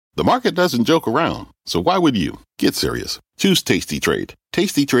The market doesn't joke around, so why would you? Get serious. Choose Tasty Trade.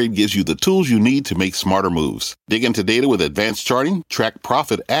 Tasty Trade gives you the tools you need to make smarter moves. Dig into data with advanced charting, track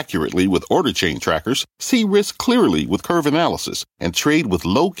profit accurately with order chain trackers, see risk clearly with curve analysis, and trade with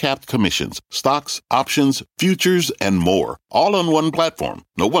low-capped commissions, stocks, options, futures, and more. All on one platform.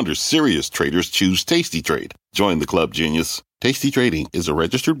 No wonder serious traders choose Tasty Trade. Join the club, genius. Tasty Trading is a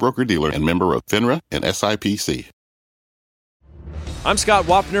registered broker-dealer and member of FINRA and SIPC. I'm Scott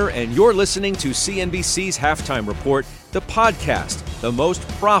Wapner, and you're listening to CNBC's Halftime Report, the podcast, the most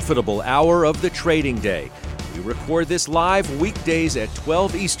profitable hour of the trading day. We record this live weekdays at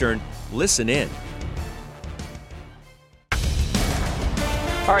 12 Eastern. Listen in.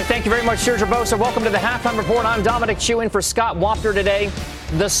 All right, thank you very much, Sergio Bosa. Welcome to the Halftime Report. I'm Dominic Chu in for Scott Wapner today.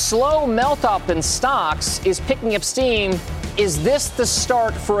 The slow melt-up in stocks is picking up steam. Is this the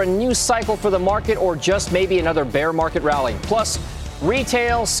start for a new cycle for the market or just maybe another bear market rally? Plus,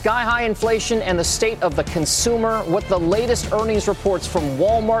 retail, sky-high inflation, and the state of the consumer, what the latest earnings reports from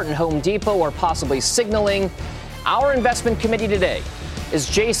Walmart and Home Depot are possibly signaling. Our investment committee today is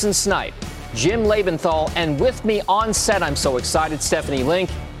Jason Snipe, Jim Lebenthal, and with me on set, I'm so excited, Stephanie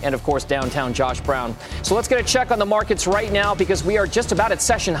Link, and of course, downtown Josh Brown. So let's get a check on the markets right now because we are just about at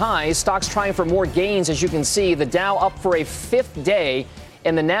session highs. Stocks trying for more gains, as you can see. The Dow up for a fifth day,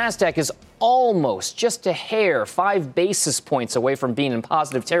 and the NASDAQ is almost just a hair, 5 basis points away from being in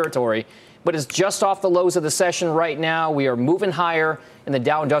positive territory, but is just off the lows of the session right now. We are moving higher, and the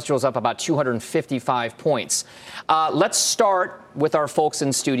Dow Industrial is up about 255 points. Let's start with our folks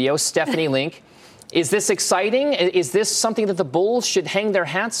in studio. Stephanie Link, is this exciting? Is this something that the bulls should hang their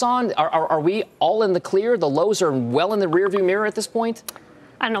hats on? Are we all in the clear? The lows are well in the rearview mirror at this point?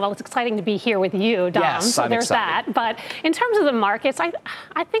 I don't know. Well, it's exciting to be here with you, Dom. Yes, so I'm there's excited. that. But in terms of the markets,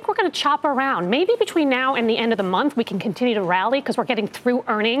 I think we're going to chop around. Maybe between now and the end of the month, we can continue to rally because we're getting through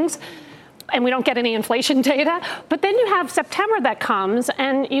earnings and we don't get any inflation data. But then you have September that comes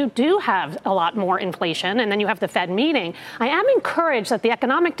and you do have a lot more inflation. And then you have the Fed meeting. I am encouraged that the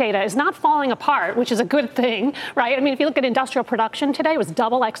economic data is not falling apart, which is a good thing, right? I mean, if you look at industrial production today, it was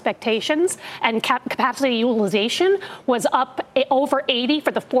double expectations and capacity utilization was up over 80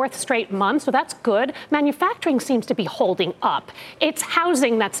 for the fourth straight month. So that's good. Manufacturing seems to be holding up. It's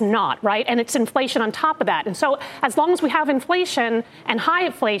housing that's not, right? And it's inflation on top of that. And so as long as we have inflation and high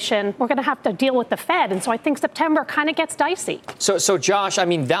inflation, we're going to have to deal with the Fed. And so I think September kind of gets dicey. So Josh, I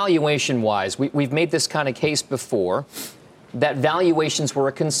mean, valuation-wise, we've made this kind of case before that valuations were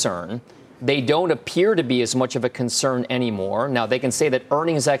a concern. They don't appear to be as much of a concern anymore. Now, they can say that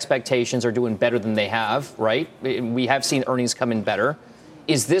earnings expectations are doing better than they have, right? We have seen earnings come in better.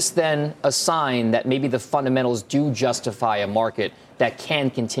 Is this then a sign that maybe the fundamentals do justify a market that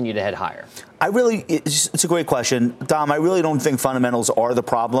can continue to head higher? It's a great question. Dom, I really don't think fundamentals are the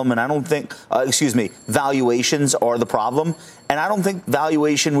problem. And I don't think, valuations are the problem. And I don't think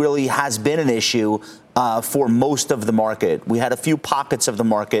valuation really has been an issue for most of the market. We had a few pockets of the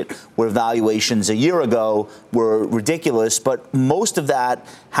market where valuations a year ago were ridiculous, but most of that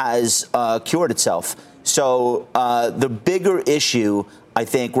has cured itself. So the bigger issue, I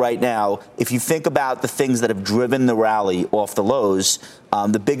think, right now, if you think about the things that have driven the rally off the lows,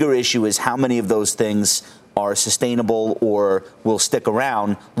 the bigger issue is how many of those things are sustainable or will stick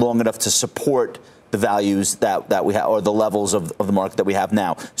around long enough to support the values that we have, or the levels of the market that we have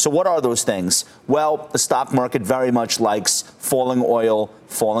now. So what are those things? Well, the stock market very much likes falling oil,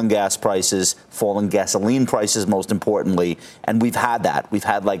 falling gas prices, falling gasoline prices, most importantly. And we've had that. We've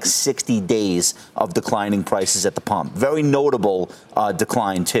had like 60 days of declining prices at the pump. Very notable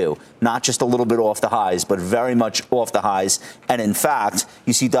decline, too. Not just a little bit off the highs, but very much off the highs. And in fact,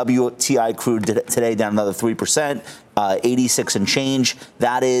 you see WTI crude today down another 3%. 86 and change.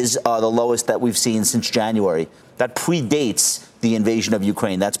 That is the lowest that we've seen since January. That predates the invasion of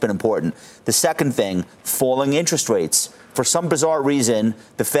Ukraine. That's been important. The second thing, falling interest rates. For some bizarre reason,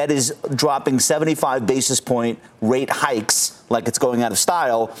 the Fed is dropping 75 basis point rate hikes like it's going out of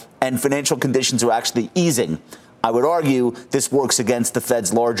style, and financial conditions are actually easing. I would argue this works against the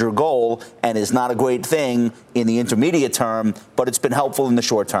Fed's larger goal and is not a great thing in the intermediate term, but it's been helpful in the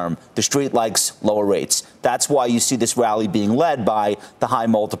short term. The street likes lower rates. That's why you see this rally being led by the high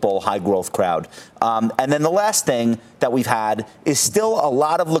multiple, high growth crowd. And then the last thing that we've had is still a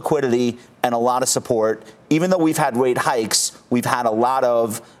lot of liquidity and a lot of support. Even though we've had rate hikes, we've had a lot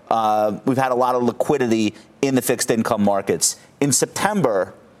of liquidity in the fixed income markets. In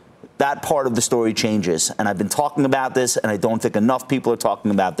September, that part of the story changes. And I've been talking about this, and I don't think enough people are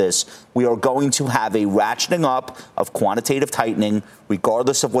talking about this. We are going to have a ratcheting up of quantitative tightening,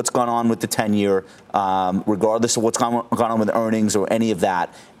 regardless of what's gone on with the 10-year, regardless of what's gone on with earnings or any of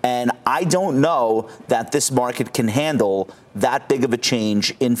that. And I don't know that this market can handle that big of a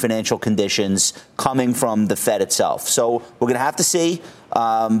change in financial conditions coming from the Fed itself. So we're going to have to see.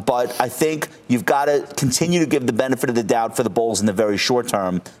 But I think you've got to continue to give the benefit of the doubt for the bulls in the very short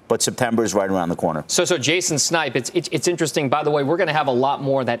term. But September is right around the corner. So Jason Snipe, it's interesting. By the way, we're going to have a lot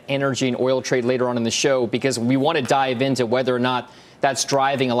more of that energy and oil trade later on in the show because we want to dive into whether or not that's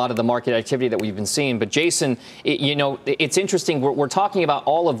driving a lot of the market activity that we've been seeing. But Jason, it's interesting. We're talking about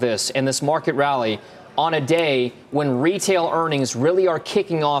all of this and this market rally on a day when retail earnings really are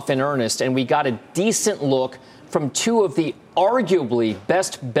kicking off in earnest. And we got a decent look from two of the arguably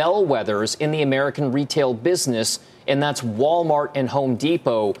best bellwethers in the American retail business, and that's Walmart and Home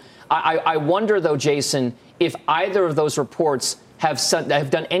Depot. I wonder, though, Jason, if either of those reports have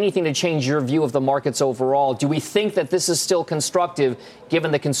done anything to change your view of the markets overall. Do we think that this is still constructive given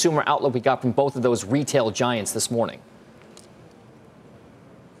the consumer outlook we got from both of those retail giants this morning?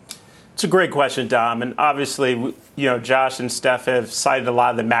 It's a great question, Dom. And obviously, Josh and Steph have cited a lot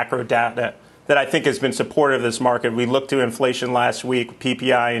of the macro data that I think has been supportive of this market. We looked to inflation last week,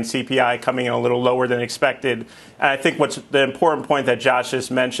 PPI and CPI coming in a little lower than expected. And I think what's the important point that Josh just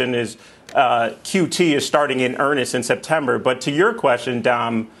mentioned is QT is starting in earnest in September. But to your question,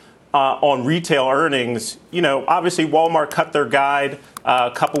 Dom, on retail earnings, obviously Walmart cut their guide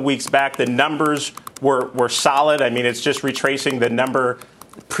a couple weeks back. The numbers were solid. I mean, it's just retracing the number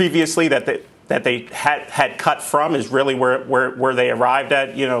previously that they had cut from is really where they arrived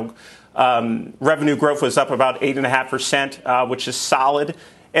at. Revenue growth was up about 8.5%, which is solid.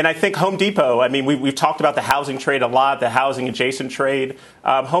 And I think Home Depot, we've talked about the housing trade a lot, the housing adjacent trade.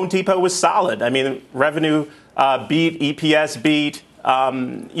 Home Depot was solid. Revenue beat, EPS beat.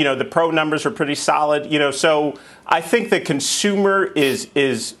 The pro numbers are pretty solid. So I think the consumer is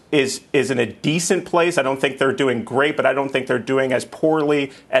in a decent place. I don't think they're doing great, but I don't think they're doing as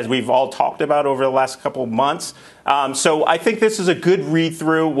poorly as we've all talked about over the last couple of months. So I think this is a good read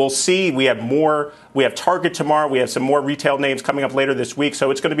through. We'll see. We have Target tomorrow. We have some more retail names coming up later this week. So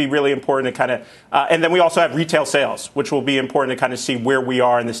it's going to be really important to kind of, and then we also have retail sales, which will be important to kind of see where we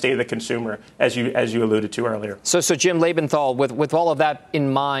are in the state of the consumer, as you alluded to earlier. So Jim Lebenthal, with all of that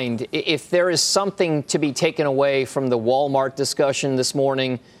in mind, if there is something to be taken away from the Walmart discussion this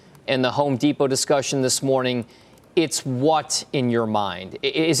morning and the Home Depot discussion this morning, it's what in your mind?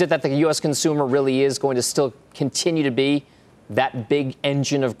 Is it that the U.S. consumer really is going to still continue to be that big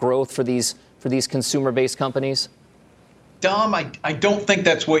engine of growth for these consumer-based companies? Dom, I don't think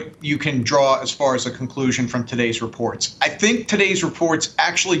that's what you can draw as far as a conclusion from today's reports. I think today's reports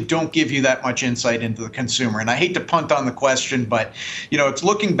actually don't give you that much insight into the consumer. And I hate to punt on the question, but, it's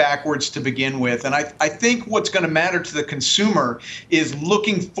looking backwards to begin with. And I think what's going to matter to the consumer is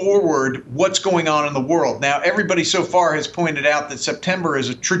looking forward what's going on in the world. Now, everybody so far has pointed out that September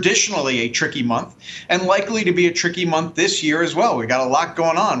is traditionally a tricky month and likely to be a tricky month this year as well. We got a lot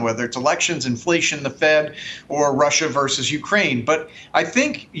going on, whether it's elections, inflation, the Fed, or Russia versus Ukraine. But I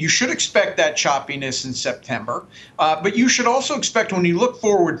think you should expect that choppiness in September. But you should also expect, when you look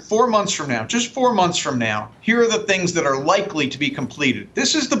forward 4 months from now, just 4 months from now, here are the things that are likely to be completed.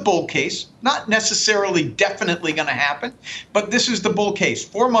 This is the bull case, not necessarily definitely going to happen, but this is the bull case.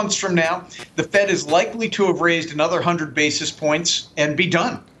 4 months from now, the Fed is likely to have raised another 100 basis points and be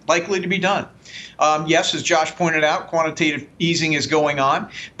done, likely to be done. Yes, as Josh pointed out, quantitative easing is going on,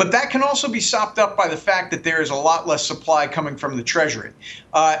 but that can also be sopped up by the fact that there is a lot less supply coming from the Treasury.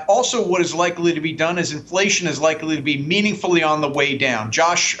 Also, what is likely to be done is inflation is likely to be meaningfully on the way down.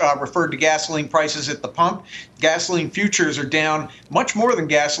 Josh referred to gasoline prices at the pump. Gasoline futures are down much more than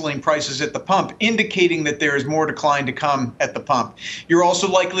gasoline prices at the pump, indicating that there is more decline to come at the pump. You're also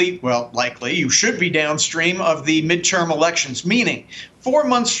likely, you should be downstream of the midterm elections, meaning 4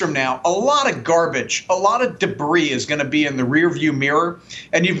 months from now, a lot of garbage, a lot of debris is going to be in the rearview mirror.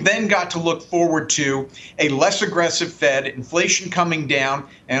 And you've then got to look forward to a less aggressive Fed, inflation coming down,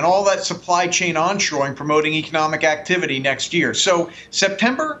 and all that supply chain onshoring promoting economic activity next year. So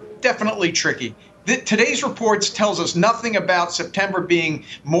September, definitely tricky. Today's reports tells us nothing about September being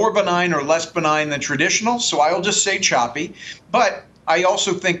more benign or less benign than traditional. So I'll just say choppy. But I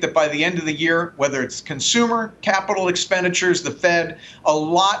also think that by the end of the year, whether it's consumer, capital expenditures, the Fed, a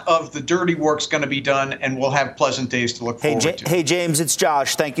lot of the dirty work's going to be done, and we'll have pleasant days to look forward to. Hey, James, it's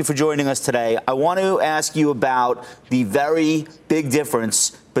Josh. Thank you for joining us today. I want to ask you about the very big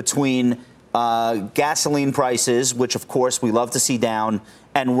difference between gasoline prices, which, of course, we love to see down,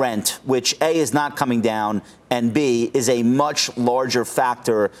 and rent, which A, is not coming down, and B, is a much larger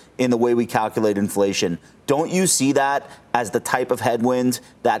factor in the way we calculate inflation. Don't you see that as the type of headwind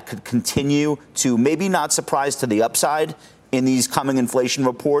that could continue to maybe not surprise to the upside in these coming inflation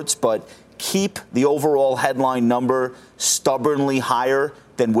reports, but keep the overall headline number stubbornly higher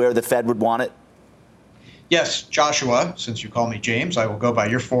than where the Fed would want it? Yes, Joshua, since you call me James, I will go by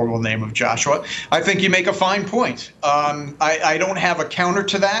your formal name of Joshua. I think you make a fine point. I don't have a counter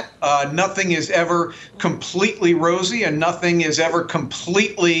to that. Nothing is ever completely rosy and nothing is ever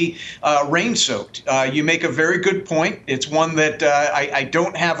completely rain-soaked. You make a very good point. It's one that I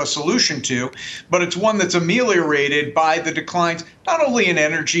don't have a solution to, but it's one that's ameliorated by the declines, not only in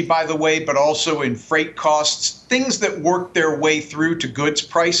energy, by the way, but also in freight costs, things that work their way through to goods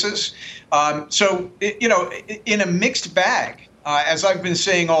prices. So, in a mixed bag, as I've been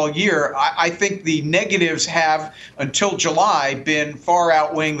saying all year, I think the negatives have, until July, been far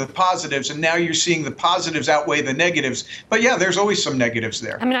outweighing the positives. And now you're seeing the positives outweigh the negatives. But yeah, there's always some negatives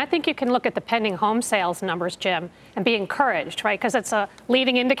there. I mean, I think you can look at the pending home sales numbers, Jim, and be encouraged, right? Because it's a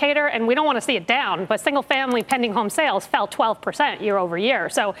leading indicator, and we don't want to see it down. But single-family pending home sales fell 12% year over year.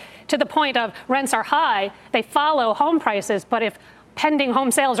 So to the point of rents are high, they follow home prices. But if pending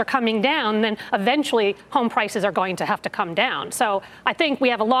home sales are coming down, then eventually home prices are going to have to come down. So I think we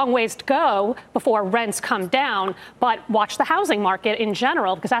have a long ways to go before rents come down, but watch the housing market in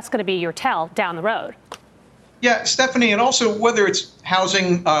general, because that's going to be your tell down the road. Yeah, Stephanie, and also whether it's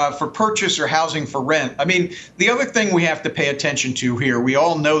housing for purchase or housing for rent. I mean, the other thing we have to pay attention to here, we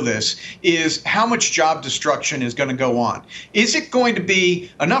all know this, is how much job destruction is going to go on. Is it going to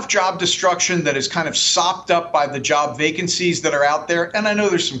be enough job destruction that is kind of sopped up by the job vacancies that are out there? And I know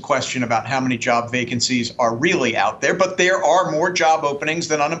there's some question about how many job vacancies are really out there, but there are more job openings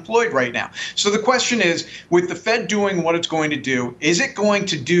than unemployed right now. So the question is, with the Fed doing what it's going to do, is it going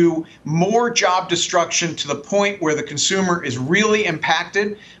to do more job destruction to the point where the consumer is really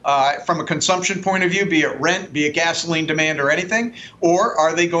impacted from a consumption point of view, be it rent, be it gasoline demand or anything? Or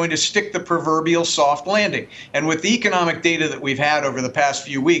are they going to stick the proverbial soft landing? And with the economic data that we've had over the past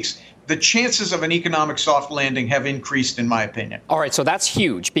few weeks, the chances of an economic soft landing have increased, in my opinion. All right, so that's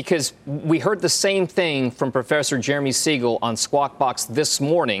huge, because we heard the same thing from Professor Jeremy Siegel on Squawk Box this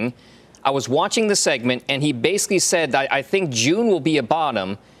morning. I was watching the segment, and he basically said that I think June will be a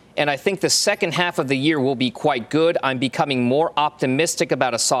bottom, and I think the second half of the year will be quite good. I'm becoming more optimistic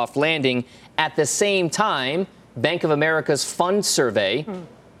about a soft landing. At the same time, Bank of America's fund survey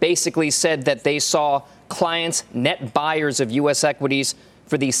basically said that they saw clients net buyers of U.S. equities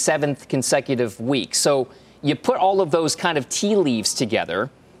for the 7th consecutive week. So you put all of those kind of tea leaves together,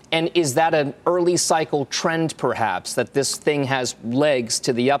 and is that an early cycle trend, perhaps, that this thing has legs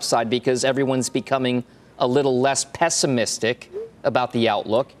to the upside because everyone's becoming a little less pessimistic about the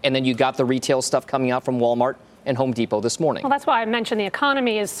outlook? And then you got the retail stuff coming out from Walmart and Home Depot this morning. Well, that's why I mentioned the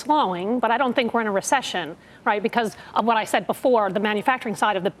economy is slowing, but I don't think we're in a recession, right? Because of what I said before, the manufacturing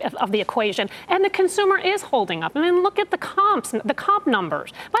side of the equation, and the consumer is holding up. I mean, look at the comp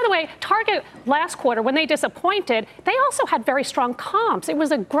numbers. By the way, Target last quarter, when they disappointed, they also had very strong comps. It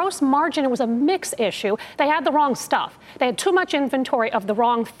was a gross margin. It was a mix issue. They had the wrong stuff. They had too much inventory of the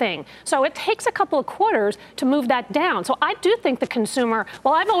wrong thing. So it takes a couple of quarters to move that down. So I do think the consumer,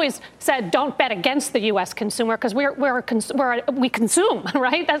 well, I've always said don't bet against the U.S. consumer, because we consume,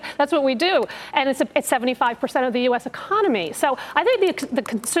 right? That's what we do. And it's 75% of the U.S. economy. So I think the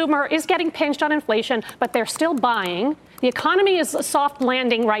consumer is getting pinched on inflation, but they're still buying. The economy is a soft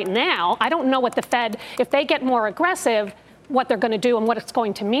landing right now. I don't know what the Fed, if they get more aggressive, what they're going to do and what it's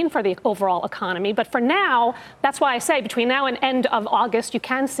going to mean for the overall economy. But for now, that's why I say between now and end of August, you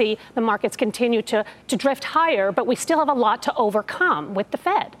can see the markets continue to drift higher, but we still have a lot to overcome with the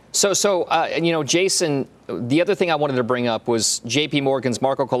Fed. So Jason, the other thing I wanted to bring up was J.P. Morgan's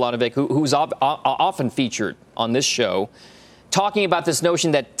Marko Kolanovic, who's often featured on this show, talking about this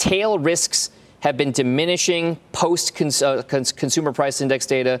notion that tail risks have been diminishing post-consumer price index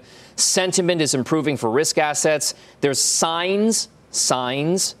data. Sentiment is improving for risk assets. There's signs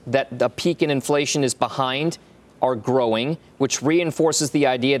that the peak in inflation is behind are growing, which reinforces the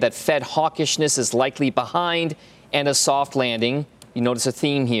idea that Fed hawkishness is likely behind, and a soft landing, you notice a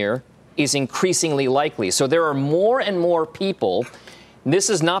theme here, is increasingly likely. So there are more and more people.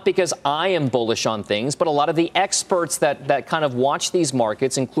 This is not because I am bullish on things, but a lot of the experts that kind of watch these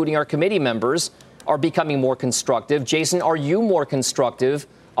markets, including our committee members, are becoming more constructive. Jason, are you more constructive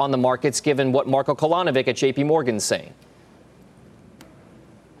on the markets given what Marko Kolanovic at J.P. Morgan is saying?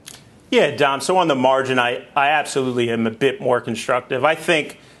 Yeah, Dom. So on the margin, I absolutely am a bit more constructive. I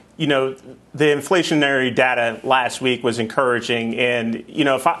think, the inflationary data last week was encouraging. And,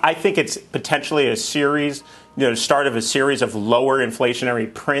 I think it's potentially a series, start of a series of lower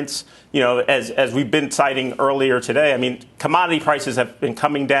inflationary prints, as we've been citing earlier today. I mean, commodity prices have been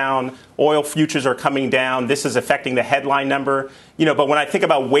coming down. Oil futures are coming down. This is affecting the headline number. But when I think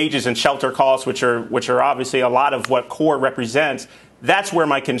about wages and shelter costs, which are obviously a lot of what core represents, that's where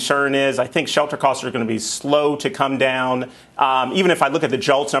my concern is. I think shelter costs are going to be slow to come down. Even if I look at the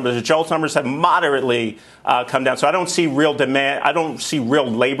JOLTS numbers have moderately come down. So I don't see real demand. I don't see real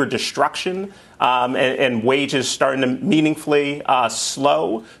labor destruction and wages starting to meaningfully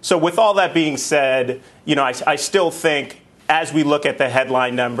slow. So with all that being said, I still think as we look at the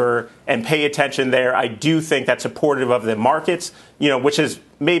headline number and pay attention there, I do think that's supportive of the markets, which has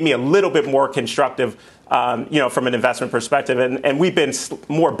made me a little bit more constructive from an investment perspective, and we've been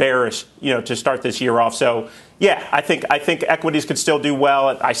more bearish, to start this year off. So, yeah, I think equities could still do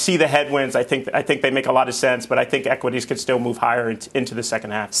well. I see the headwinds. I think they make a lot of sense, but I think equities could still move higher into the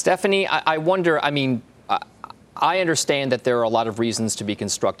second half. Stephanie, I wonder. I mean, I understand that there are a lot of reasons to be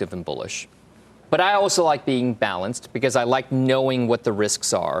constructive and bullish, but I also like being balanced because I like knowing what the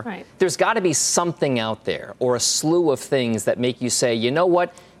risks are. Right. There's got to be something out there or a slew of things that make you say, you know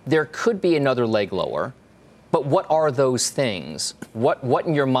what, there could be another leg lower. But what are those things? What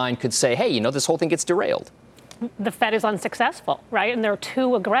in your mind could say, hey, this whole thing gets derailed? The Fed is unsuccessful, right? And they're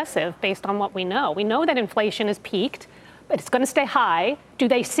too aggressive based on what we know. We know that inflation has peaked, but it's going to stay high.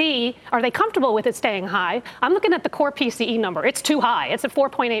 Are they comfortable with it staying high? I'm looking at the core PCE number. It's too high. It's at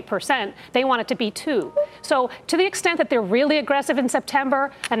 4.8%. They want it to be 2. So to the extent that they're really aggressive in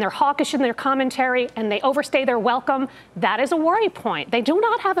September and they're hawkish in their commentary and they overstay their welcome, that is a worry point. They do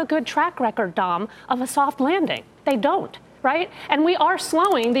not have a good track record, Dom, of a soft landing. They don't. Right? And we are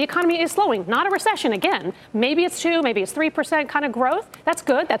slowing. The economy is slowing. Not a recession again. Maybe it's 2, maybe it's 3% kind of growth. That's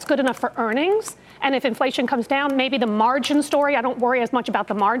good. That's good enough for earnings. And if inflation comes down, maybe the margin story, I don't worry as much about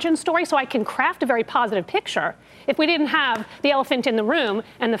the margin story, so I can craft a very positive picture. If we didn't have the elephant in the room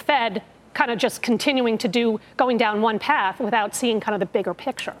and the Fed kind of just continuing going down one path without seeing kind of the bigger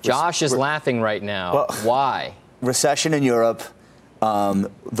picture. Josh is laughing right now. Well, why? Recession in Europe.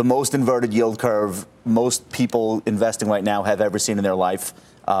 The most inverted yield curve most people investing right now have ever seen in their life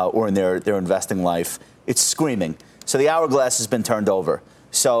or in their investing life. It's screaming. So the hourglass has been turned over.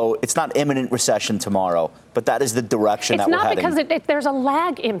 So it's not imminent recession tomorrow, but that is the direction that we're heading. It's not because there's a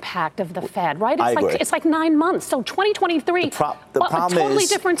lag impact of the Fed, right? I agree. It's like 9 months. So 2023, the problem a totally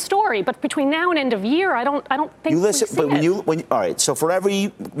different story. But between now and end of year, I don't think you listen. We see But all right. So for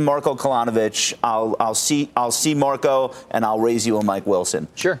every Marko Kolanovic, I'll see Marko and I'll raise you a Mike Wilson.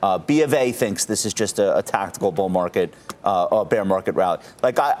 Sure. B of A thinks this is just a tactical bull market, or bear market rally.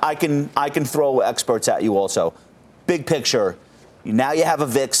 Like I can throw experts at you also. Big picture. Now you have a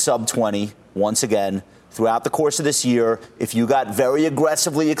VIX sub 20 once again. Throughout the course of this year, if you got very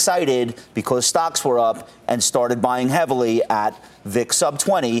aggressively excited because stocks were up and started buying heavily at VIX sub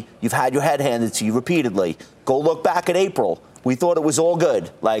 20, you've had your head handed to you repeatedly. Go look back at April. We thought it was all good.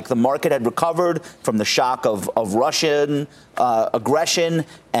 Like the market had recovered from the shock of Russian aggression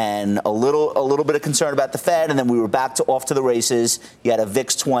and a little bit of concern about the Fed, and then we were off to the races. You had a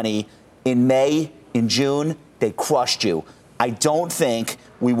VIX 20 in May, in June. They crushed you. I don't think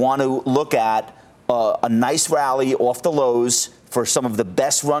we want to look at a nice rally off the lows for some of the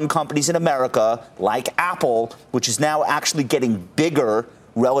best run companies in America, like Apple, which is now actually getting bigger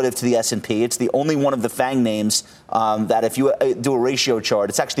relative to the S&P. It's the only one of the FANG names that if you do a ratio chart,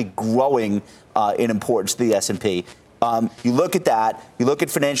 it's actually growing in importance to the S&P. You look at that, you look at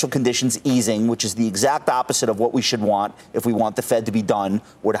financial conditions easing, which is the exact opposite of what we should want if we want the Fed to be done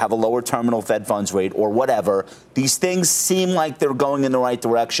or to have a lower terminal Fed funds rate or whatever. These things seem like they're going in the right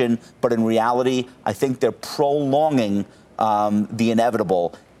direction, but in reality, I think they're prolonging the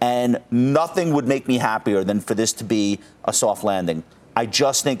inevitable. And nothing would make me happier than for this to be a soft landing. I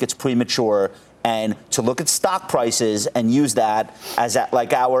just think it's premature. And to look at stock prices and use that as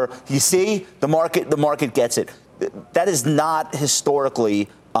you see, the market gets it. That has not historically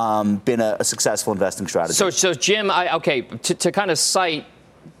been a successful investing strategy. So Jim, to kind of cite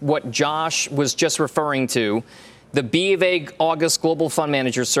what Josh was just referring to, the B of A August Global Fund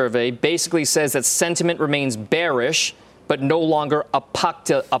Manager Survey basically says that sentiment remains bearish, but no longer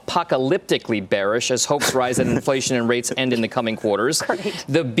apocalyptically bearish as hopes rise and inflation and rates end in the coming quarters. Great.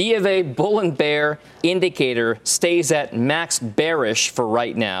 The B of A Bull and Bear indicator stays at max bearish for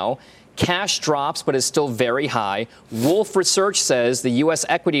right now. Cash drops, but is still very high. Wolf Research says the U.S.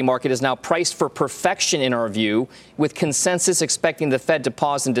 equity market is now priced for perfection in our view, with consensus expecting the Fed to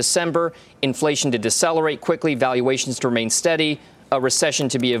pause in December, inflation to decelerate quickly, valuations to remain steady. a recession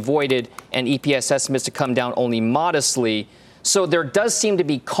to be avoided and EPS estimates to come down only modestly. So there does seem to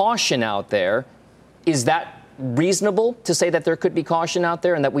be caution out there. Is that reasonable to say that there could be caution out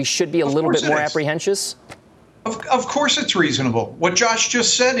there and that we should be a little bit more apprehensive? Of course it's reasonable. What Josh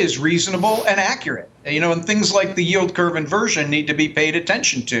just said is reasonable and accurate. And things like the yield curve inversion need to be paid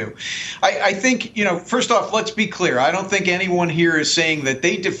attention to. I think, first off, let's be clear. I don't think anyone here is saying that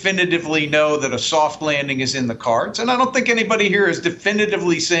they definitively know that a soft landing is in the cards. And I don't think anybody here is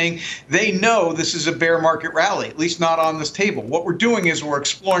definitively saying they know this is a bear market rally, at least not on this table. What we're doing is we're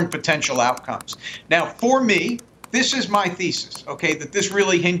exploring potential outcomes. Now, for me, this is my thesis, okay, that this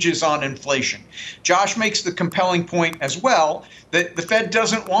really hinges on inflation. Josh makes the compelling point as well that the Fed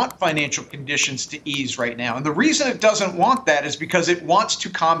doesn't want financial conditions to ease right now. And the reason it doesn't want that is because it wants to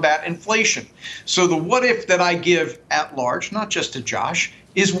combat inflation. So the what if that I give at large, not just to Josh,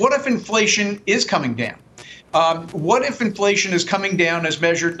 is what if inflation is coming down? What if inflation is coming down as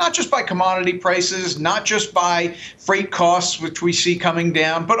measured not just by commodity prices, not just by freight costs, which we see coming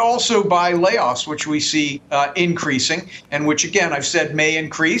down, but also by layoffs, which we see increasing, and which, again, I've said may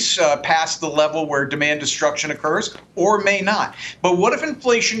increase past the level where demand destruction occurs or may not. But what if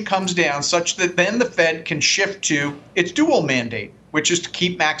inflation comes down such that then the Fed can shift to its dual mandate, which is to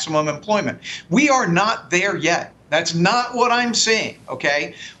keep maximum employment? We are not there yet. That's not what I'm saying,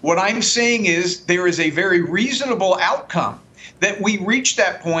 okay? What I'm saying is there is a very reasonable outcome that we reach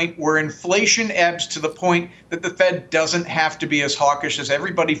that point where inflation ebbs to the point that the Fed doesn't have to be as hawkish as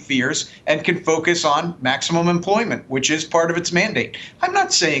everybody fears and can focus on maximum employment, which is part of its mandate. I'm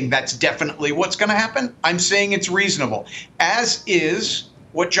not saying that's definitely what's going to happen. I'm saying it's reasonable, as is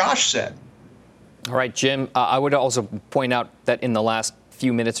what Josh said. All right, Jim, I would also point out that in the last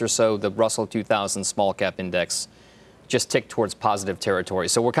few minutes or so, the Russell 2000 small cap index just ticked towards positive territory.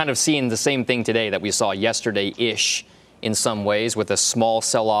 So we're kind of seeing the same thing today that we saw yesterday-ish in some ways, with a small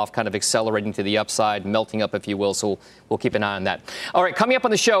sell-off kind of accelerating to the upside, melting up, if you will. So we'll keep an eye on that. All right, coming up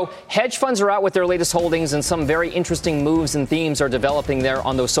on the show, hedge funds are out with their latest holdings, and some very interesting moves and themes are developing there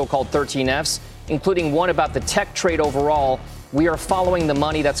on those so-called 13Fs, including one about the tech trade overall. We are following the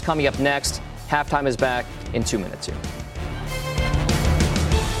money. That's coming up next. Halftime is back in 2 minutes here.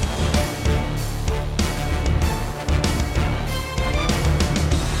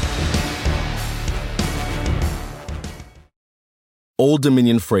 Old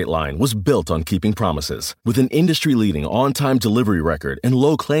Dominion Freight Line was built on keeping promises. With an industry-leading on-time delivery record and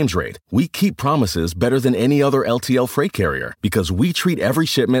low claims rate, we keep promises better than any other LTL freight carrier because we treat every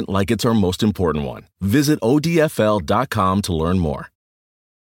shipment like it's our most important one. Visit odfl.com to learn more.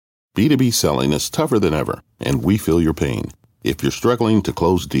 B2B selling is tougher than ever, and we feel your pain. If you're struggling to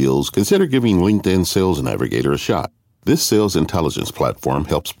close deals, consider giving LinkedIn Sales Navigator a shot. This sales intelligence platform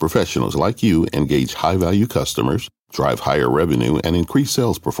helps professionals like you engage high-value customers, drive higher revenue, and increase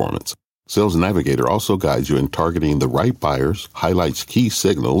sales performance. Sales Navigator also guides you in targeting the right buyers, highlights key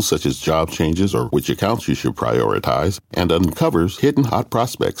signals such as job changes or which accounts you should prioritize, and uncovers hidden hot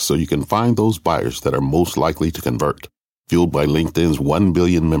prospects so you can find those buyers that are most likely to convert. Fueled by LinkedIn's 1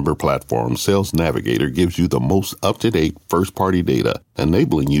 billion member platform, Sales Navigator gives you the most up-to-date first-party data,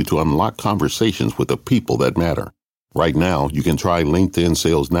 enabling you to unlock conversations with the people that matter. Right now, you can try LinkedIn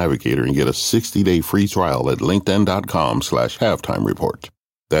Sales Navigator and get a 60-day free trial at linkedin.com/halftime report.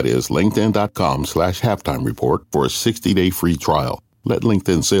 That is linkedin.com/halftime report for a 60-day free trial. Let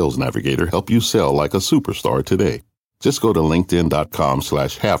LinkedIn Sales Navigator help you sell like a superstar today. Just go to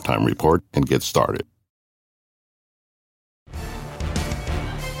linkedin.com/halftime report and get started.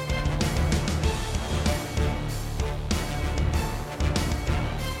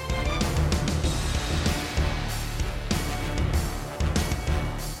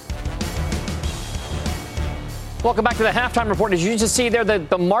 Welcome back to the Halftime Report. As you just see there,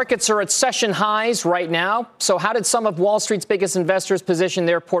 the markets are at session highs right now. So how did some of Wall Street's biggest investors position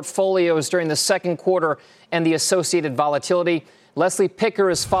their portfolios during the second quarter and the associated volatility? Leslie Picker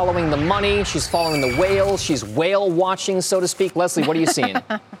is following the money. She's following the whales. She's whale watching, so to speak. Leslie, what are you seeing?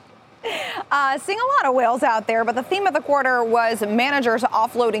 Seeing a lot of whales out there, but the theme of the quarter was managers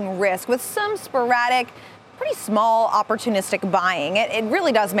offloading risk with some sporadic, pretty small opportunistic buying. It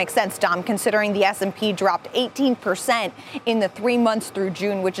really does make sense, Dom, considering the S&P dropped 18% in the 3 months through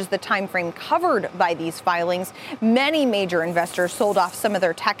June, which is the time frame covered by these filings. Many major investors sold off some of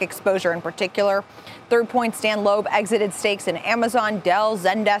their tech exposure in particular. Third Point Stan Loeb exited stakes in Amazon, Dell,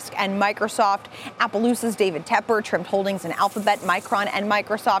 Zendesk, and Microsoft. Appaloosa's David Tepper trimmed holdings in Alphabet, Micron, and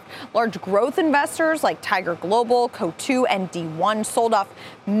Microsoft. Large growth investors like Tiger Global, Coatue, and D1 sold off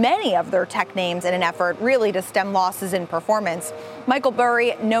many of their tech names in an effort really quickly to stem losses in performance. Michael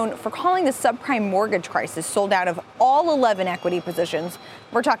Burry, known for calling the subprime mortgage crisis, sold out of all 11 equity positions.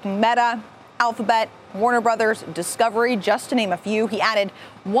 We're talking Meta, Alphabet, Warner Brothers, Discovery, just to name a few. He added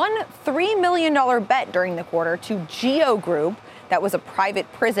one $3 million bet during the quarter to Geo Group, that was a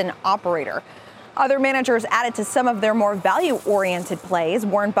private prison operator. Other managers added to some of their more value-oriented plays.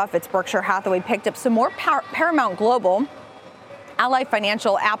 Warren Buffett's Berkshire Hathaway picked up some more Paramount Global, Ally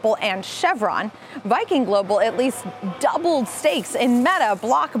Financial, Apple, and Chevron. Viking Global at least doubled stakes in Meta,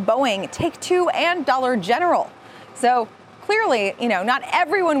 Block, Boeing, Take-Two, and Dollar General. So clearly, not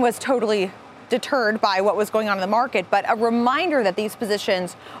everyone was totally deterred by what was going on in the market, but a reminder that these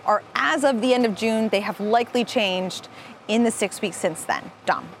positions are, as of the end of June, they have likely changed in the 6 weeks since then.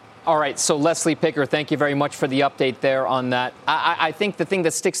 Dom. All right, so Leslie Picker, thank you very much for the update there on that. I think the thing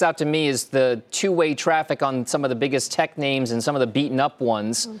that sticks out to me is the two-way traffic on some of the biggest tech names and some of the beaten-up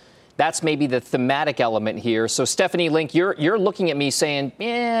ones. That's maybe the thematic element here. So, Stephanie Link, you're looking at me saying,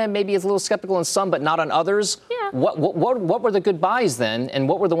 maybe it's a little skeptical on some, but not on others. Yeah. What were the good buys then, and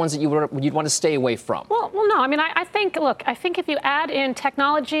what were the ones that you'd want to stay away from? Well, no. I mean, I think if you add in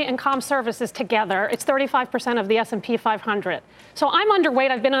technology and comm services together, it's 35% of the S&P 500. So I'm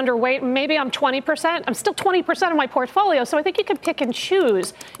underweight. I've been underweight. Maybe I'm 20%. I'm still 20% of my portfolio. So I think you can pick and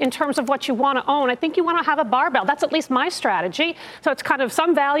choose in terms of what you want to own. I think you want to have a barbell. That's at least my strategy. So it's kind of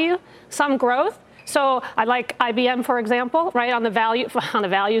some value, some growth. So I like IBM, for example, right, on the value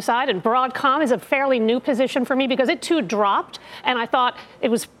side. And Broadcom is a fairly new position for me because it, too, dropped. And I thought it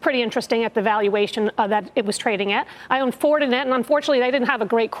was pretty interesting at the valuation that it was trading at. I own Fortinet, and unfortunately, they didn't have a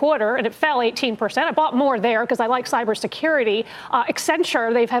great quarter, and it fell 18%. I bought more there because I like cybersecurity.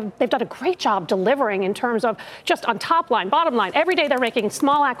 Accenture, they've done a great job delivering in terms of just on top line, bottom line. Every day they're making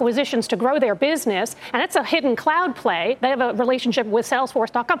small acquisitions to grow their business, and it's a hidden cloud play. They have a relationship with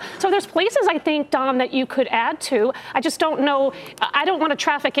Salesforce.com. So there's places, I think, Dom, that you could add to. I just don't know. I don't want to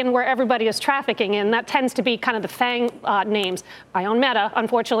traffic in where everybody is trafficking in. That tends to be kind of the FANG names. I own Meta.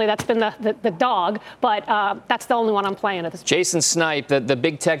 Unfortunately, that's been the dog, but that's the only one I'm playing at this point. Jason Snipe, the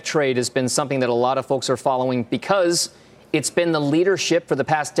big tech trade has been something that a lot of folks are following because it's been the leadership for the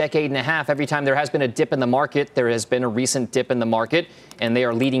past decade and a half. Every time there has been a dip in the market, there has been a recent dip in the market, and they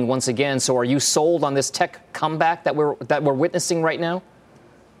are leading once again. So are you sold on this tech comeback that we're witnessing right now?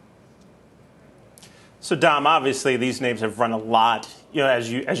 So, Dom, obviously these names have run a lot,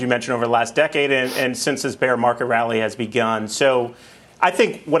 as you mentioned, over the last decade and since this bear market rally has begun. So I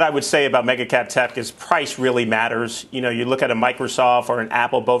think what I would say about mega cap tech is price really matters. You look at a Microsoft or an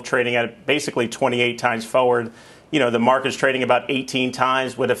Apple, both trading at basically 28 times forward. The market's trading about 18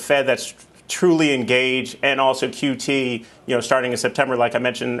 times with a Fed that's truly engaged, and also QT, starting in September, like I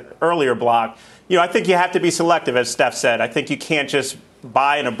mentioned earlier, Block. I think you have to be selective, as Steph said. I think you can't just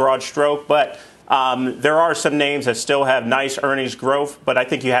buy in a broad stroke, but there are some names that still have nice earnings growth, but I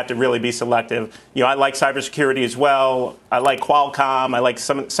think you have to really be selective. I like cybersecurity as well. I like Qualcomm. I like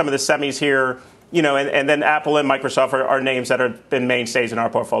some of the semis here. And then Apple and Microsoft are names that have been mainstays in our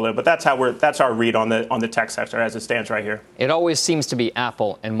portfolio. But that's our read on the tech sector as it stands right here. It always seems to be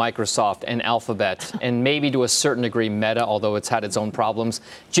Apple and Microsoft and Alphabet, and maybe to a certain degree Meta, although it's had its own problems.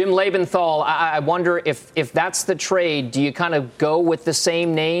 Jim Lebenthal, I wonder if that's the trade. Do you kind of go with the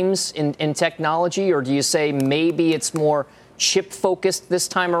same names in technology, or do you say maybe it's more chip focused this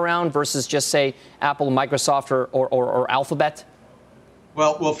time around versus just say Apple, Microsoft, or Alphabet?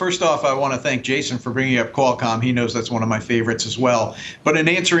 Well, first off, I want to thank Jason for bringing up Qualcomm. He knows that's one of my favorites as well. But in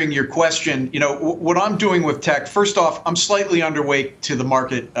answering your question, what I'm doing with tech, first off, I'm slightly underweight to the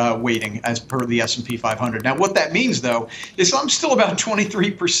market weighting as per the S&P 500. Now, what that means, though, is I'm still about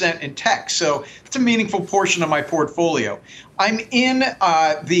 23% in tech. So it's a meaningful portion of my portfolio. I'm in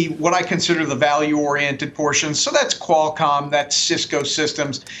what I consider the value-oriented portion. So that's Qualcomm, that's Cisco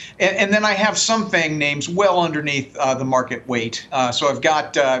Systems. And then I have some FANG names well underneath the market weight. So I've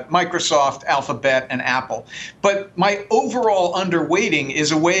got Microsoft, Alphabet, and Apple. But my overall underweighting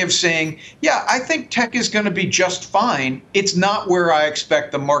is a way of saying, yeah, I think tech is going to be just fine. It's not where I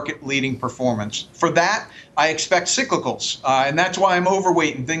expect the market-leading performance. For that, I expect cyclicals, and that's why I'm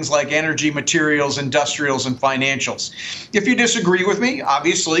overweight in things like energy, materials, industrials, and financials. If you disagree with me,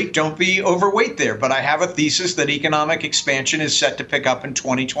 obviously, don't be overweight there, but I have a thesis that economic expansion is set to pick up in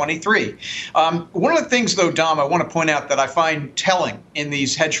 2023. One of the things, though, Dom, I want to point out that I find telling in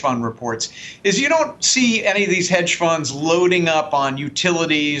these hedge fund reports is you don't see any of these hedge funds loading up on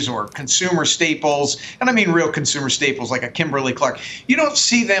utilities or consumer staples, and I mean real consumer staples like a Kimberly-Clark. You don't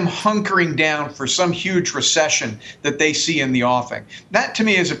see them hunkering down for some huge recession that they see in the offing. That, to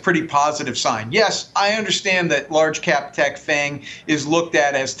me, is a pretty positive sign. down. Yes, I understand that large cap tech FANG is looked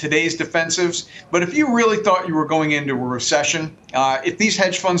at as today's defensives, but if you really thought you were going into a recession, if these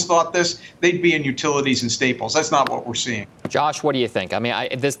hedge funds thought this, they'd be in utilities and staples. That's not what we're seeing. Josh, what do you think? I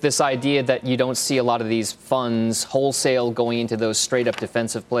mean, this idea that you don't see a lot of these funds wholesale going into those straight up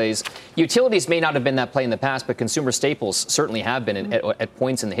defensive plays. Utilities may not have been that play in the past, but consumer staples certainly have been at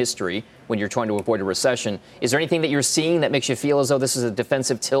points in the history when you're trying to avoid a recession. Is there anything that you're seeing that makes you feel as though this is a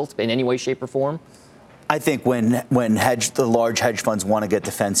defensive tilt in any way, shape, or form? I think when the large hedge funds want to get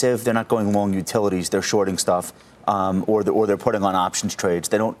defensive, they're not going long utilities. They're shorting stuff. Or they're putting on options trades.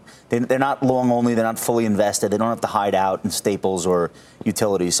 They're not long only. They're not fully invested. They don't have to hide out in staples or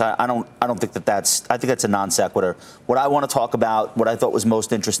utilities. I don't think that's. I think that's a non sequitur. What I want to talk about, what I thought was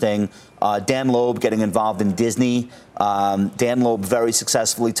most interesting, Dan Loeb getting involved in Disney. Dan Loeb very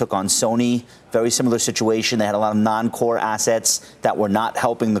successfully took on Sony. Very similar situation. They had a lot of non-core assets that were not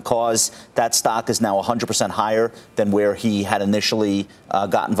helping the cause. That stock is now 100% higher than where he had initially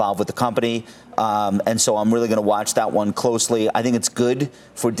got involved with the company. And so I'm really going to watch that one closely. I think it's good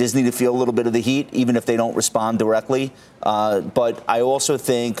for Disney to feel a little bit of the heat, even if they don't respond directly. But I also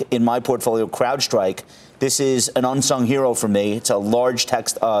think in my portfolio, CrowdStrike, this is an unsung hero for me. It's a large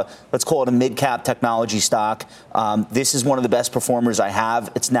let's call it a mid-cap technology stock. This is one of the best performers I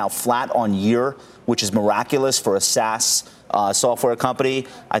have. It's now flat on year, which is miraculous for a SaaS software company.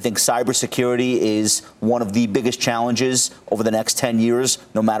 I think cybersecurity is one of the biggest challenges over the next 10 years,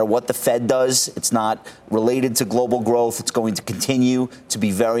 no matter what the Fed does. It's not related to global growth. It's going to continue to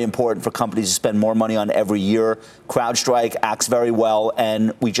be very important for companies to spend more money on every year. CrowdStrike acts very well,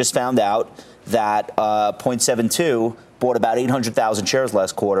 and we just found out that Point72 bought about 800,000 shares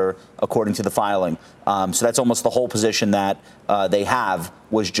last quarter, according to the filing. So that's almost the whole position that they have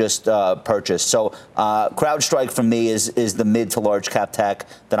was just purchased. So CrowdStrike for me is the mid to large cap tech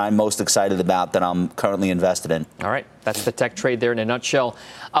that I'm most excited about, that I'm currently invested in. All right. That's the tech trade there in a nutshell.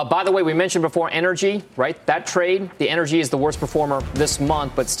 By the way, we mentioned before energy, right? That trade, the energy is the worst performer this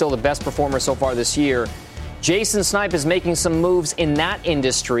month, but still the best performer so far this year. Jason Snipe is making some moves in that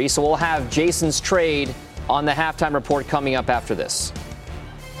industry, so we'll have Jason's trade on the halftime report coming up after this.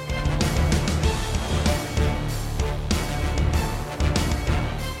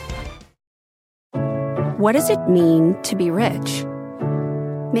 What does it mean to be rich?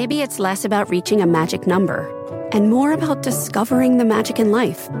 Maybe it's less about reaching a magic number and more about discovering the magic in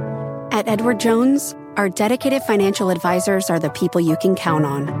life. At Edward Jones, our dedicated financial advisors are the people you can count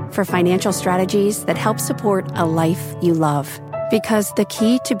on for financial strategies that help support a life you love. Because the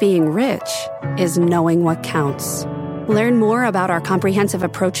key to being rich is knowing what counts. Learn more about our comprehensive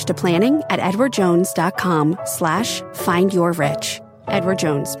approach to planning at edwardjones.com/findyourrich. Edward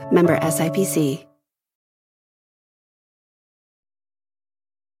Jones, member SIPC.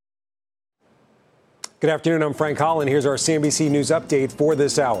 Good afternoon. I'm Frank Holland. Here's our CNBC News update for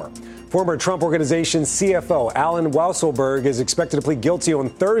this hour. Former Trump Organization CFO Alan Weisselberg is expected to plead guilty on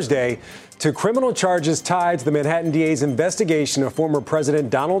Thursday to criminal charges tied to the Manhattan DA's investigation of former President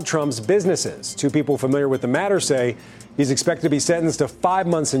Donald Trump's businesses. Two people familiar with the matter say he's expected to be sentenced to 5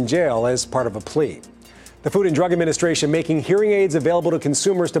 months in jail as part of a plea. The Food and Drug Administration making hearing aids available to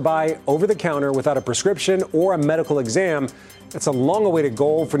consumers to buy over the counter without a prescription or a medical exam. That's a long-awaited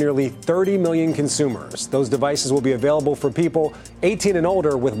goal for nearly 30 million consumers. Those devices will be available for people 18 and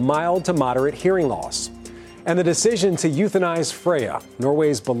older with mild to moderate hearing loss. And the decision to euthanize Freya,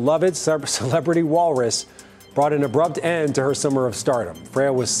 Norway's beloved celebrity walrus, brought an abrupt end to her summer of stardom.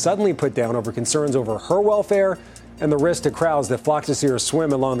 Freya was suddenly put down over concerns over her welfare and the risk to crowds that flock to see her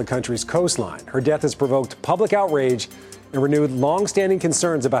swim along the country's coastline. Her death has provoked public outrage and renewed long-standing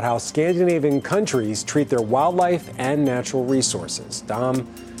concerns about how Scandinavian countries treat their wildlife and natural resources. Dom,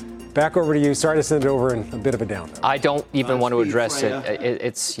 back over to you. Sorry to send it over in a bit of a downer. I don't even want to address it.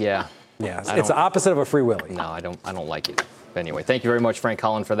 It's Yeah, it's the opposite of a free willy. No, I don't like it. But anyway, thank you very much, Frank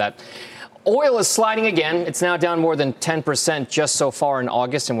Holland, for that. Oil is sliding again. It's now down more than 10% just so far in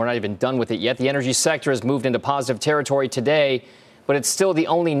August, and we're not even done with it yet. The energy sector has moved into positive territory today, but it's still the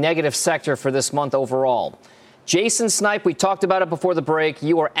only negative sector for this month overall. Jason Snipe, we talked about it before the break.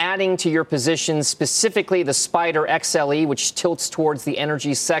 You are adding to your position, specifically the SPDR XLE, which tilts towards the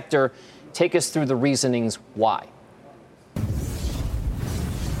energy sector. Take us through the reasonings why.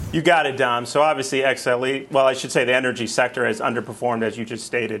 You got it, Dom. So obviously XLE, well, I should say the energy sector has underperformed, as you just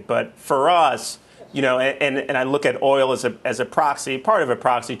stated. But for us, you know, and I look at oil as a proxy, part of a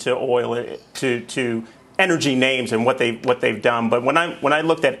proxy to oil, to energy names and what they've done. But when I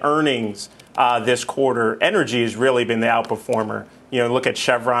looked at earnings this quarter, energy has really been the outperformer. You know, look at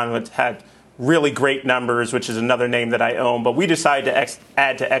Chevron, which had really great numbers, which is another name that I own. But we decided to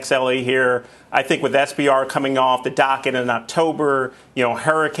add to XLE here. I think with SBR coming off the docket in October,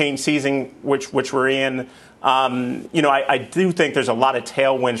 hurricane season, which we're in, I do think there's a lot of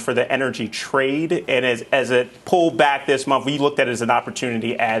tailwinds for the energy trade. And as it pulled back this month, we looked at it as an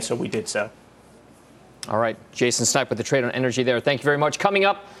opportunity add, so we did so. All right, Jason Snipe with the trade on energy there. Thank you very much. Coming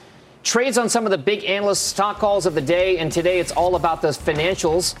up, trades on some of the big analyst stock calls of the day. And today it's all about the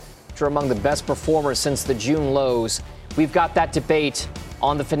financials, which are among the best performers since the June lows. We've got that debate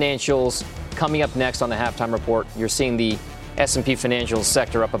on the financials coming up next on the Halftime Report. You're seeing the S&P financials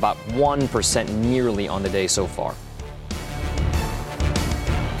sector up about 1% nearly on the day so far.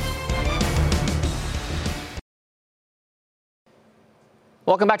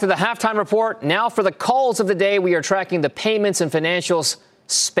 Welcome back to the Halftime Report. Now for the calls of the day, we are tracking the payments and financials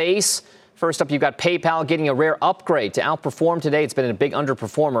space. First up, you've got PayPal getting a rare upgrade to outperform today. It's been a big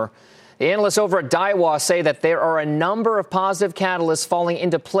underperformer. The analysts over at Daiwa say that there are a number of positive catalysts falling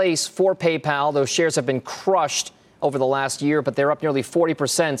into place for PayPal. Those shares have been crushed over the last year, but they're up nearly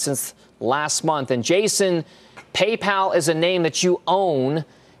 40% since last month. And Jason, PayPal is a name that you own.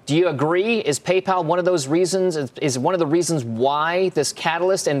 Do you agree? Is PayPal one of those reasons? Is one of the reasons why this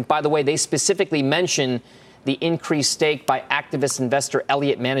catalyst? And by the way, they specifically mention the increased stake by activist investor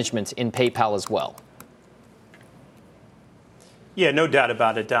Elliott Management in PayPal as well. Yeah, no doubt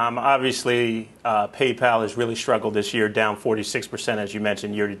about it, Dom. Obviously, PayPal has really struggled this year, down 46%, as you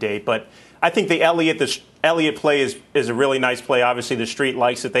mentioned, year to date. But I think the Elliott play is a really nice play. Obviously, the street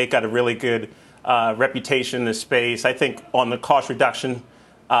likes it. They've got a really good reputation in this space. I think on the cost reduction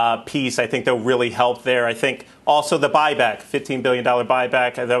piece, I think they'll really help there. I think also the buyback, $15 billion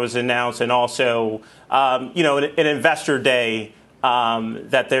buyback that was announced, and also, an investor day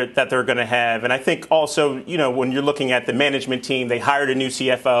that they're going to have. And I think also, when you're looking at the management team, they hired a new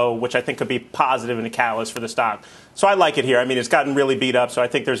CFO, which I think could be positive and a catalyst for the stock. So I like it here. I mean, it's gotten really beat up, so I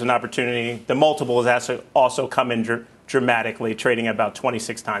think there's an opportunity. The multiple has also come in dramatically, trading at about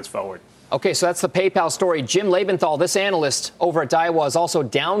 26 times forward. Okay, so that's the PayPal story. Jim Lebenthal, this analyst over at Daiwa, is also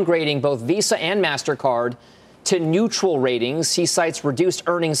downgrading both Visa and MasterCard to neutral ratings. He cites reduced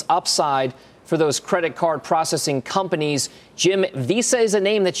earnings upside for those credit card processing companies. Jim, Visa is a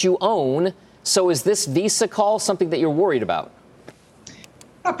name that you own. So is this Visa call something that you're worried about?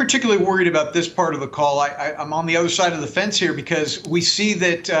 Not particularly worried about this part of the call. I'm on the other side of the fence here because we see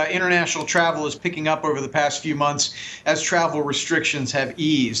that international travel is picking up over the past few months as travel restrictions have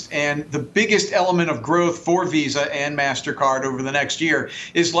eased. And the biggest element of growth for Visa and MasterCard over the next year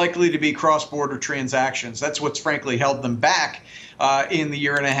is likely to be cross-border transactions. That's what's frankly held them back in the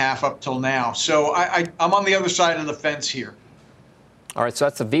year and a half up till now. So I'm on the other side of the fence here. All right, so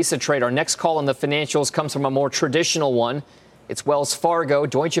that's the Visa trade. Our next call on the financials comes from a more traditional one. It's Wells Fargo.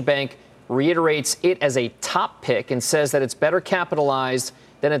 Deutsche Bank reiterates it as a top pick and says that it's better capitalized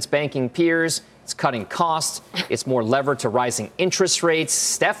than its banking peers. It's cutting costs. It's more levered to rising interest rates.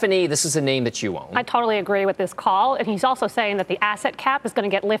 Stephanie, this is a name that you own. I totally agree with this call. And he's also saying that the asset cap is going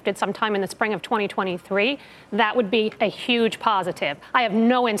to get lifted sometime in the spring of 2023. That would be a huge positive. I have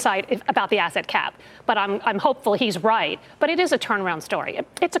no insight about the asset cap, but I'm hopeful he's right. But it is a turnaround story.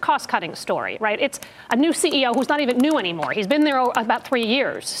 It's a cost-cutting story, right? It's a new CEO who's not even new anymore. He's been there about 3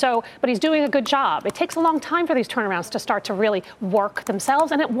 years. But he's doing a good job. It takes a long time for these turnarounds to start to really work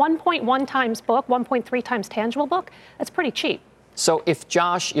themselves. And at 1.1 times book, 1.3 times tangible book, that's pretty cheap. So if,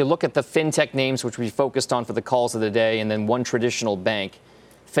 Josh, you look at the fintech names, which we focused on for the calls of the day, and then one traditional bank,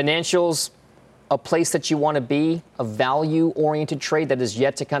 financials, a place that you want to be, a value-oriented trade that is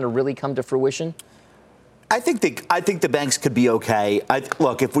yet to kind of really come to fruition? I think the banks could be okay.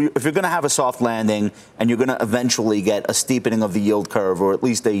 Look, if you're going to have a soft landing and you're going to eventually get a steepening of the yield curve, or at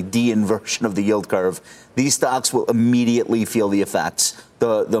least a de-inversion of the yield curve, these stocks will immediately feel the effects.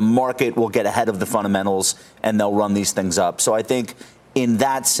 The market will get ahead of the fundamentals and they'll run these things up. So I think in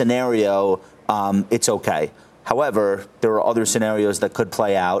that scenario, it's okay. However, there are other scenarios that could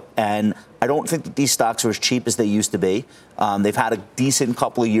play out, and I don't think that these stocks are as cheap as they used to be. They've had a decent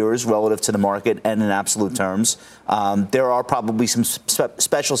couple of years relative to the market and in absolute terms. There are probably some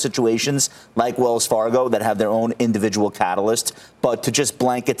special situations like Wells Fargo that have their own individual catalyst. But to just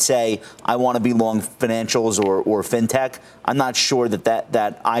blanket say, I want to be long financials or fintech, I'm not sure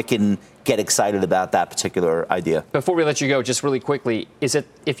that I can get excited about that particular idea. Before we let you go, just really quickly, is it,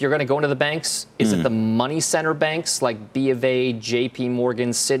 if you're going to go into the banks, is it the money center banks like B of A, JP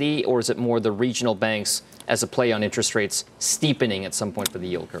Morgan, Citi, or is it more the regional banks as a play on interest rates steepening at some point for the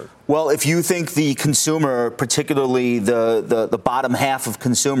yield curve? Well, if you think the consumer, particularly the bottom half of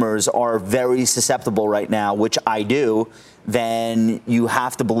consumers, are very susceptible right now, which I do, then you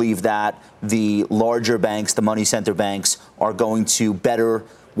have to believe that the larger banks, the money center banks, are going to better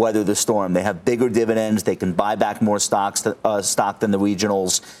weather the storm. They have bigger dividends. They can buy back more stock than the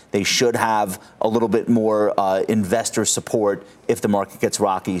regionals. They should have a little bit more investor support if the market gets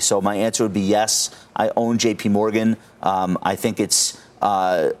rocky. So my answer would be yes. I own JP Morgan. I think it's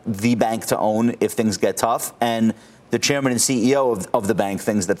the bank to own if things get tough. And the chairman and CEO of the bank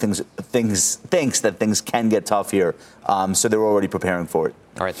thinks that things can get tough here. So they're already preparing for it.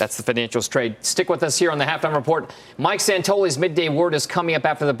 All right, that's the financials trade. Stick with us here on the Halftime Report. Mike Santoli's midday word is coming up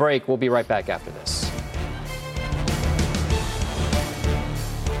after the break. We'll be right back after this.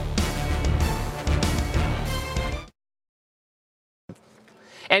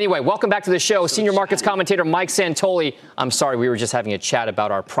 Anyway, welcome back to the show. Senior markets commentator Mike Santoli. I'm sorry, we were just having a chat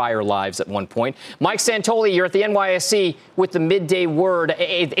about our prior lives at one point. Mike Santoli, you're at the NYSE with the midday word.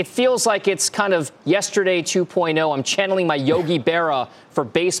 It feels like it's kind of yesterday 2.0. I'm channeling my Yogi Berra for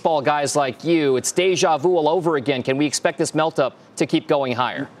baseball guys like you. It's deja vu all over again. Can we expect this melt-up to keep going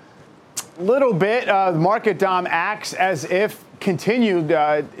higher? Little bit. The market, Dom, acts as if continued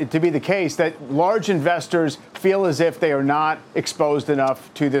to be the case that large investors feel as if they are not exposed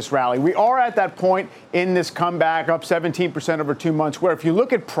enough to this rally. We are at that point in this comeback, up 17% over 2 months, where if you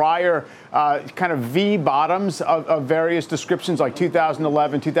look at prior kind of V bottoms of various descriptions like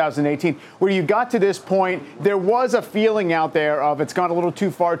 2011, 2018, where you got to this point, there was a feeling out there of it's gone a little too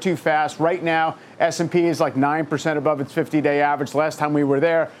far, too fast. Right now, S&P is like 9% above its 50-day average. Last time we were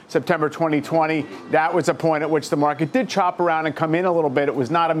there, September 2020, that was a point at which the market did chop around and come in a little bit. It was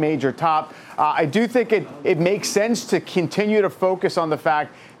not a major top. I do think it makes sense to continue to focus on the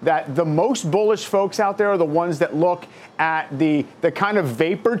fact that the most bullish folks out there are the ones that look at the kind of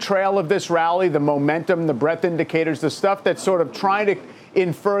vapor trail of this rally, the momentum, the breadth indicators, the stuff that's sort of trying to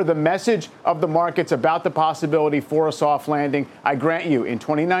infer the message of the markets about the possibility for a soft landing. I grant you, in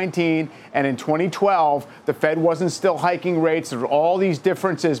 2019 and in 2012, the Fed wasn't still hiking rates. There are all these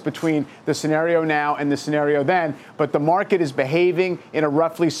differences between the scenario now and the scenario then, but the market is behaving in a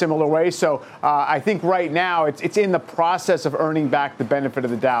roughly similar way. So I think right now it's in the process of earning back the benefit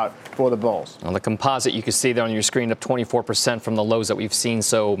of the doubt for the bulls. On the composite, you can see there on your screen, up 24% from the lows that we've seen.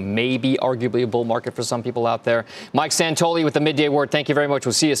 So maybe arguably a bull market for some people out there. Mike Santoli with the midday word. Thank you very much.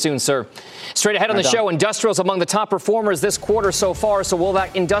 We'll see you soon, sir. Straight ahead on the show, industrials among the top performers this quarter so far. So will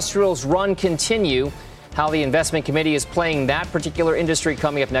that industrials run continue? How the investment committee is playing that particular industry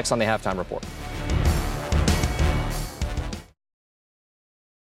coming up next on the Halftime Report.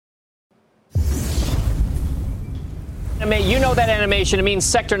 You know that animation. It means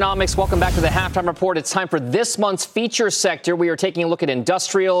Sectornomics. Welcome back to the Halftime Report. It's time for this month's feature sector. We are taking a look at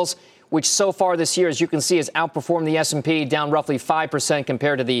industrials, which so far this year, as you can see, has outperformed the S&P, down roughly 5%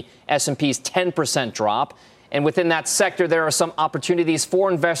 compared to the S&P's 10% drop. And within that sector, there are some opportunities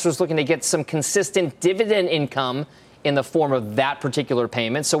for investors looking to get some consistent dividend income in the form of that particular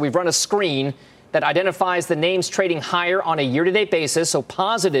payment. So we've run a screen that identifies the names trading higher on a year-to-date basis, so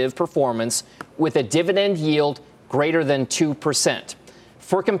positive performance with a dividend yield greater than 2%.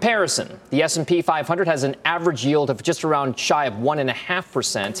 For comparison, the S&P 500 has an average yield of just around shy of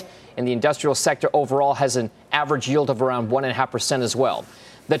 1.5%, and the industrial sector overall has an average yield of around 1.5% as well.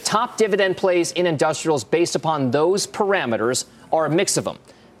 The top dividend plays in industrials based upon those parameters are a mix of them.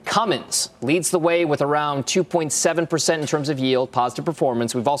 Cummins leads the way with around 2.7% in terms of yield, positive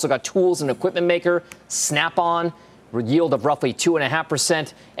performance. We've also got tools and equipment maker, Snap-on, yield of roughly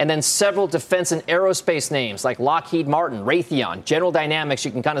 2.5%, and then several defense and aerospace names like Lockheed Martin, Raytheon, General Dynamics.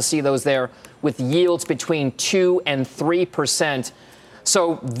 You can kind of see those there with yields between 2 and 3%.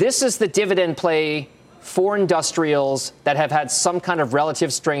 So this is the dividend play for industrials that have had some kind of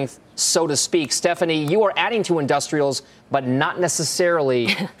relative strength, so to speak. Stephanie, you are adding to industrials, but not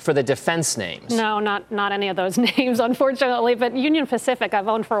necessarily for the defense names. No, not any of those names, unfortunately. But Union Pacific I've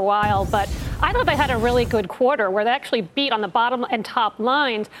owned for a while. But I thought they had a really good quarter where they actually beat on the bottom and top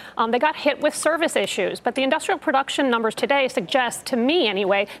lines. They got hit with service issues. But the industrial production numbers today suggest, to me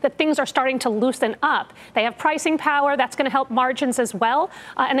anyway, that things are starting to loosen up. They have pricing power. That's going to help margins as well.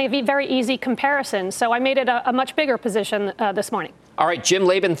 And they have very easy comparisons. So I made it a much bigger position this morning. All right, Jim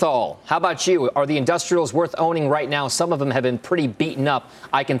Lebenthal, how about you? Are the industrials worth owning right now? Some of them have been pretty beaten up.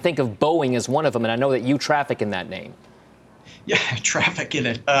 I can think of Boeing as one of them, and I know that you traffic in that name. Yeah, traffic in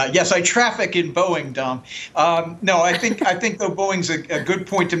it. Yes, I traffic in Boeing, Dom. No, I think though Boeing's a good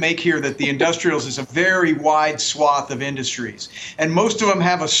point to make here that the industrials is a very wide swath of industries, and most of them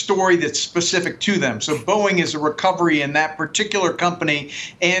have a story that's specific to them. So Boeing is a recovery in that particular company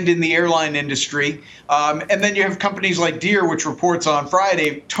and in the airline industry. And then you have companies like Deere, which reports on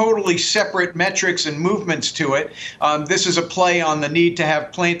Friday, totally separate metrics and movements to it. This is a play on the need to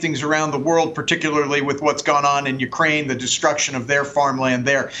have plantings around the world, particularly with what's gone on in Ukraine, the destruction of their farmland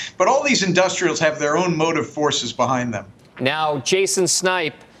there. But all these industrials have their own motive forces behind them. Now, Jason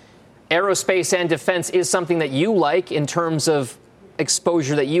Snipe, aerospace and defense is something that you like in terms of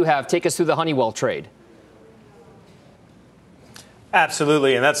exposure that you have. Take us through the Honeywell trade.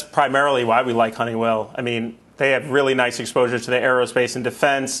 Absolutely, and that's primarily why we like Honeywell. I mean, they have really nice exposure to the aerospace and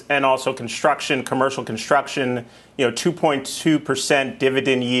defense and also construction, commercial construction, 2.2%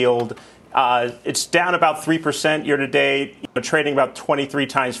 dividend yield. It's down about 3% year to date, trading about 23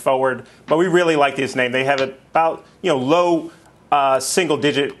 times forward. But we really like this name. They have about, low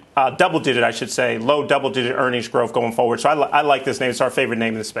single-digit, double-digit, I should say, low double-digit earnings growth going forward. So I like this name. It's our favorite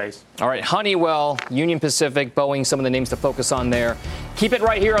name in the space. All right, Honeywell, Union Pacific, Boeing, some of the names to focus on there. Keep it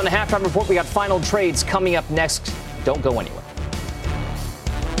right here on the Halftime Report. We got final trades coming up next. Don't go anywhere.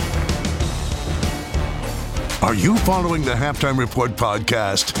 Are you following the Halftime Report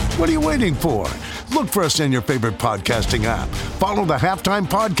podcast? What are you waiting for? Look for us in your favorite podcasting app. Follow the Halftime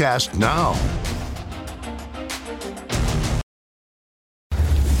Podcast now.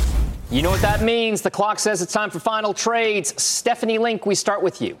 You know what that means. The clock says it's time for final trades. Stephanie Link, we start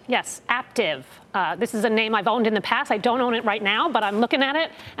with you. Yes, Aptiv. This is a name I've owned in the past. I don't own it right now, but I'm looking at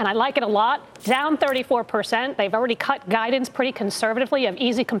it, and I like it a lot. Down 34%. They've already cut guidance pretty conservatively of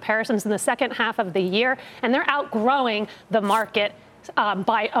easy comparisons in the second half of the year, and they're outgrowing the market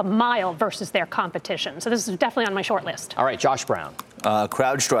by a mile versus their competition. So this is definitely on my short list. All right, Josh Brown.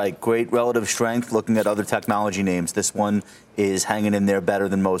 CrowdStrike, great relative strength. Looking at other technology names, this one is hanging in there better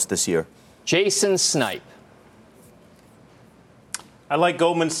than most this year. Jason Snipe. I like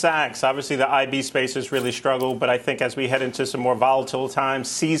Goldman Sachs. Obviously, the IB space has really struggled, but I think as we head into some more volatile times,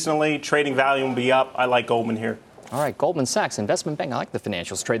 seasonally, trading value will be up. I like Goldman here. All right, Goldman Sachs, investment bank. I like the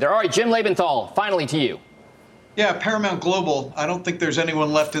financials trade there. All right, Jim Lebenthal, finally to you. Yeah, Paramount Global, I don't think there's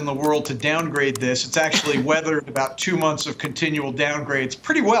anyone left in the world to downgrade this. It's actually weathered about 2 months of continual downgrades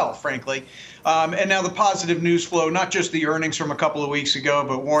pretty well, frankly. And now the positive news flow, not just the earnings from a couple of weeks ago,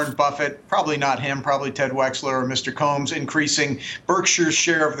 but Warren Buffett, probably not him, probably Ted Wexler or Mr. Combs, increasing Berkshire's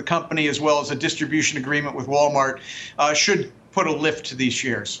share of the company as well as a distribution agreement with Walmart should put a lift to these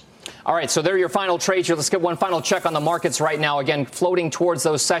shares. All right, so there are your final trades here. Let's get one final check on the markets right now. Again, floating towards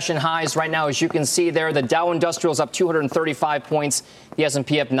those session highs right now, as you can see there. The Dow Industrial is up 235 points. The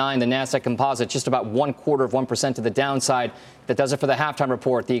S&P up 9. The Nasdaq Composite just about 0.25% to the downside. That does it for the Halftime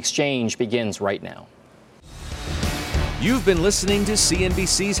Report. The exchange begins right now. You've been listening to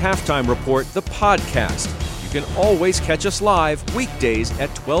CNBC's Halftime Report, the podcast. You can always catch us live weekdays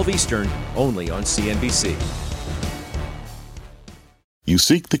at 12 Eastern, only on CNBC. You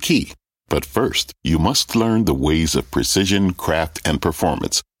seek the key, but first, you must learn the ways of precision, craft, and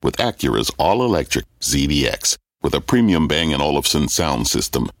performance with Acura's all-electric ZDX. With a premium Bang & Olufsen sound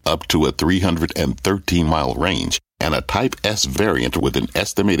system up to a 313-mile range and a Type S variant with an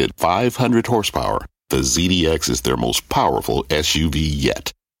estimated 500 horsepower, the ZDX is their most powerful SUV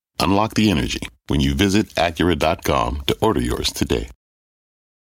yet. Unlock the energy when you visit Acura.com to order yours today.